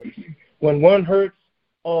When one hurts,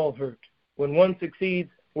 all hurt. When one succeeds,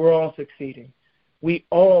 we're all succeeding. We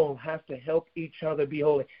all have to help each other be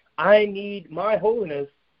holy. I need my holiness,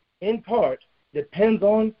 in part, depends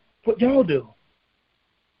on what y'all do.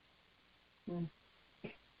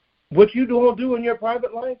 What you all do in your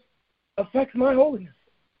private life affects my holiness.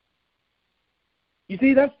 You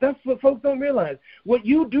see, that's what folks don't realize. What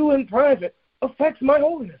you do in private affects my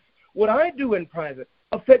holiness. What I do in private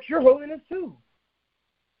affects your holiness too.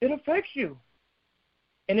 It affects you.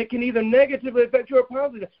 And it can either negatively affect you or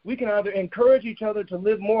positively. We can either encourage each other to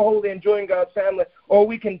live more holy and join God's family, or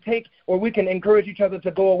we can encourage each other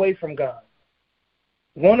to go away from God.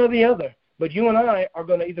 One or the other. But you and I are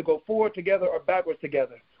going to either go forward together or backwards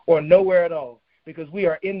together, or nowhere at all, because we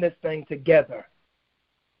are in this thing together.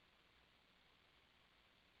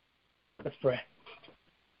 Let's pray.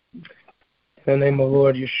 In the name of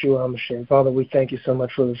Lord Yeshua HaMashiach, Father, we thank you so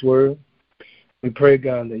much for this word. We pray,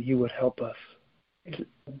 God, that you would help us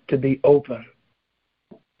to be open,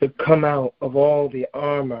 to come out of all the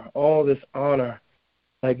armor, all this honor,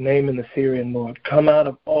 like Naaman the Syrian, Lord. Come out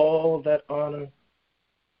of all that honor.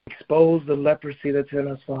 Expose the leprosy that's in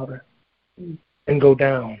us, Father, and go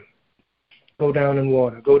down. Go down in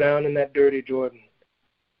water. Go down in that dirty Jordan.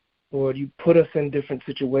 Lord, you put us in different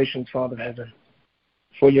situations, Father Heaven,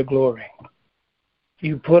 for your glory.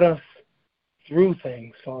 You put us through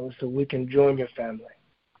things, Father, so we can join your family.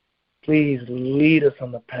 Please lead us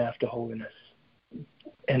on the path to holiness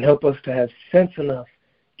and help us to have sense enough.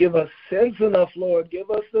 Give us sense enough, Lord. Give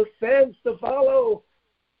us the sense to follow.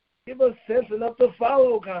 Give us sense enough to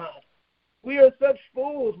follow, God. We are such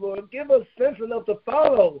fools, Lord. Give us sense enough to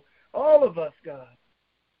follow, all of us, God.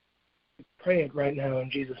 We pray it right now in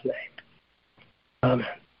Jesus' name. Amen.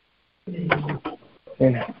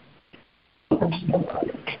 Amen.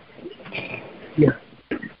 Yeah.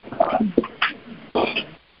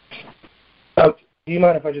 Do you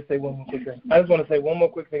mind if I just say one more quick thing? I just want to say one more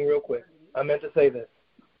quick thing real quick. I meant to say this.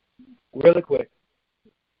 Really quick.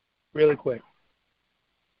 Really quick.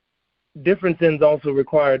 Different sins also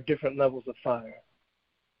require different levels of fire.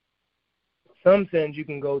 Some sins you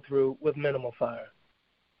can go through with minimal fire.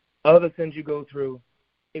 Other sins you go through,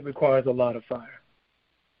 it requires a lot of fire.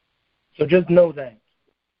 So just know that.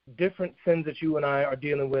 Different sins that you and I are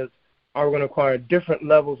dealing with are going to require different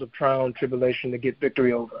levels of trial and tribulation to get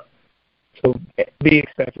victory over. So be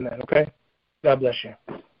expecting that, okay? God bless you.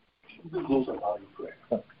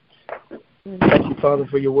 Thank you, Father,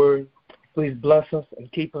 for your word. Please bless us and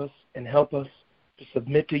keep us and help us to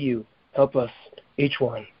submit to you. Help us, each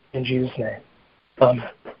one, in Jesus' name. Amen.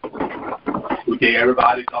 Okay,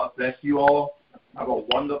 everybody, God bless you all. Have a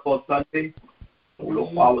wonderful Sunday. We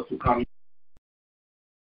look forward to coming.